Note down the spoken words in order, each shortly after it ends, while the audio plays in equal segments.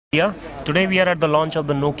Yeah, today we are at the launch of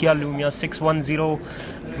the Nokia Lumia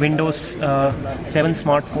 610 Windows 7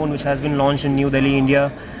 smartphone, which has been launched in New Delhi,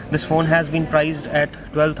 India. This phone has been priced at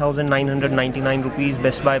 12,999 rupees,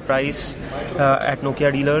 best buy price at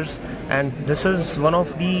Nokia dealers. And this is one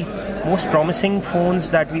of the most promising phones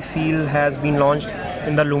that we feel has been launched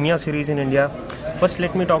in the Lumia series in India. First,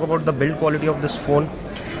 let me talk about the build quality of this phone.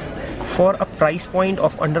 For a price point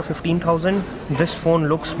of under 15,000, this phone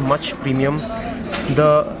looks much premium.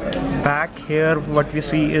 The back here, what we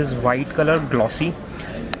see is white color, glossy.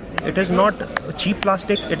 It is not cheap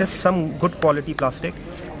plastic, it is some good quality plastic.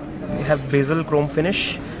 We have bezel chrome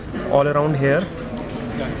finish all around here.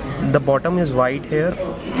 The bottom is white here.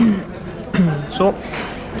 So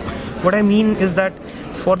what I mean is that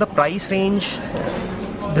for the price range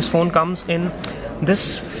this phone comes in,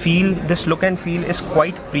 this look and feel is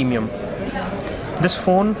quite premium. This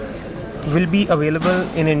phone will be available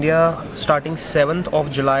in India starting 7th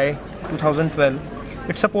of July 2012.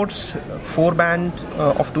 It supports 4 band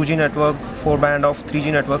of 2G network, 4 band of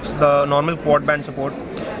 3G networks, the normal quad band support.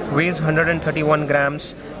 Weighs 131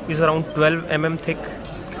 grams, is around 12 mm thick,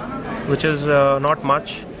 which is not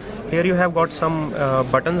much. Here you have got some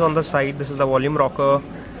buttons on the side. This is the volume rocker,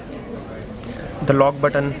 the lock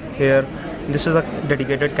button here. This is a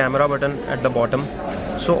dedicated camera button at the bottom.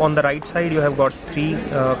 So on the right side you have got 3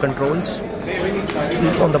 controls.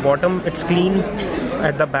 On the bottom it's clean.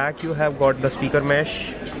 At the back you have got the speaker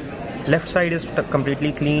mesh. Left side is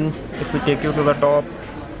completely clean. If we take you to the top,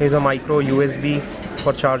 here's a micro USB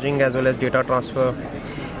for charging as well as data transfer.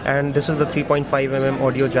 And this is the 3.5 mm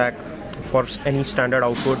audio jack for any standard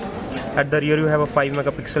output. At the rear you have a 5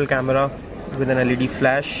 megapixel camera with an LED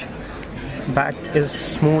flash. Back is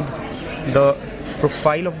smooth. The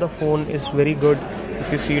profile of the phone is very good.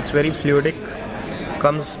 If you see, it's very fluidic,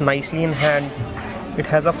 comes nicely in hand. It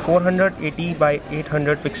has a 480 by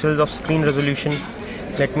 800 pixels of screen resolution.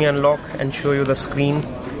 Let me unlock and show you the screen.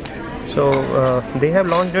 So they have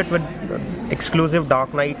launched it with exclusive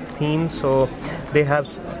Dark Knight theme. So they have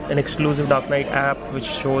an exclusive Dark Knight app which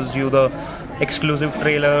shows you the exclusive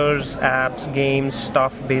trailers, apps, games,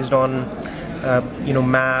 stuff based on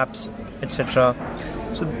maps, etc.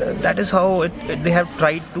 So that is how they have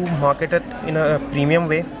tried to market it in a premium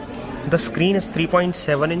way. The screen is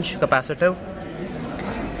 3.7 inch capacitive.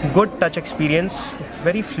 Good touch experience,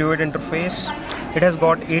 very fluid interface. It has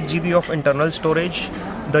got 8 GB of internal storage.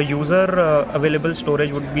 The user available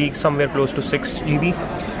storage would be somewhere close to 6 GB.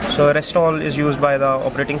 So rest all is used by the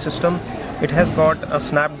operating system. It has got a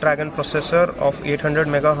Snapdragon processor of 800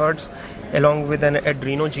 MHz along with an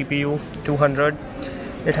Adreno GPU 200.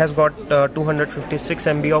 It has got 256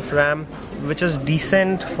 MB of RAM, which is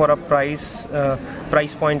decent for a price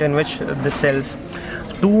point in which this sells.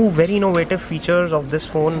 2 very innovative features of this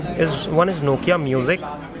phone is, one is Nokia Music,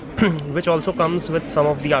 which also comes with some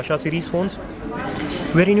of the Asha series phones,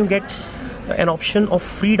 wherein you get an option of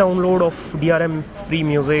free download of DRM free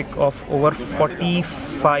music of over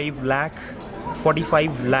 45 lakh,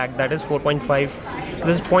 that is 4.5.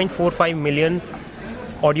 This is 0.45 million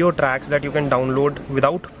audio tracks that you can download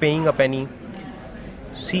without paying a penny.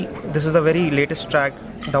 See, this is the very latest track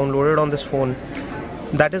downloaded on this phone.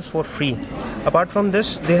 That is for free. Apart from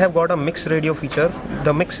this, they have got a mixed radio feature.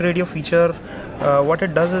 The mixed radio feature, what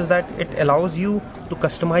it does is that it allows you to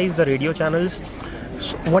customize the radio channels.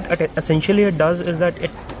 So what essentially it does is that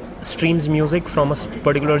it streams music from a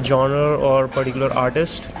particular genre or particular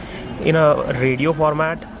artist in a radio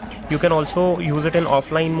format. You can also use it in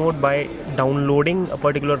offline mode by downloading a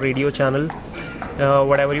particular radio channel,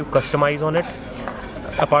 whatever you customize on it.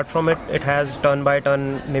 Apart from it, it has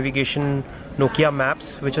turn-by-turn navigation, Nokia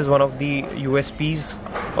Maps, which is one of the USPs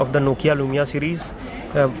of the Nokia Lumia series.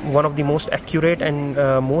 One of the most accurate and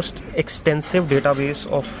most extensive database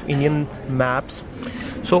of Indian maps.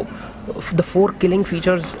 So the 4 killing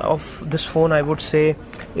features of this phone, I would say,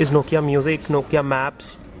 is Nokia Music, Nokia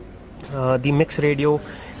Maps, the mixed radio,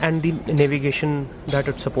 and the navigation that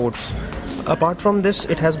it supports. Apart from this,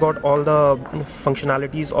 it has got all the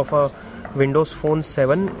functionalities of a Windows Phone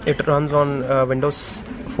 7. It runs on Windows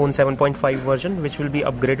Phone 7.5 version, which will be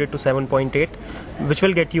upgraded to 7.8, which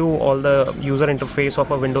will get you all the user interface of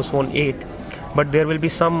a Windows Phone 8. But there will be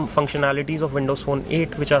some functionalities of Windows Phone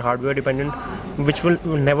 8 which are hardware dependent, which will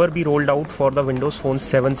never be rolled out for the Windows Phone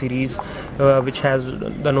 7 series, which has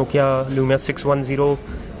the Nokia Lumia 610,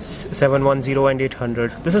 710 and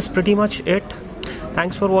 800. This is pretty much it.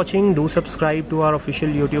 Thanks for watching. Do subscribe to our official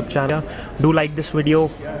YouTube channel. Do like this video.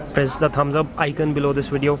 Press the thumbs up icon below this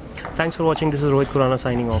video. Thanks for watching. This is Rohit Khurana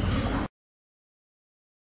signing off.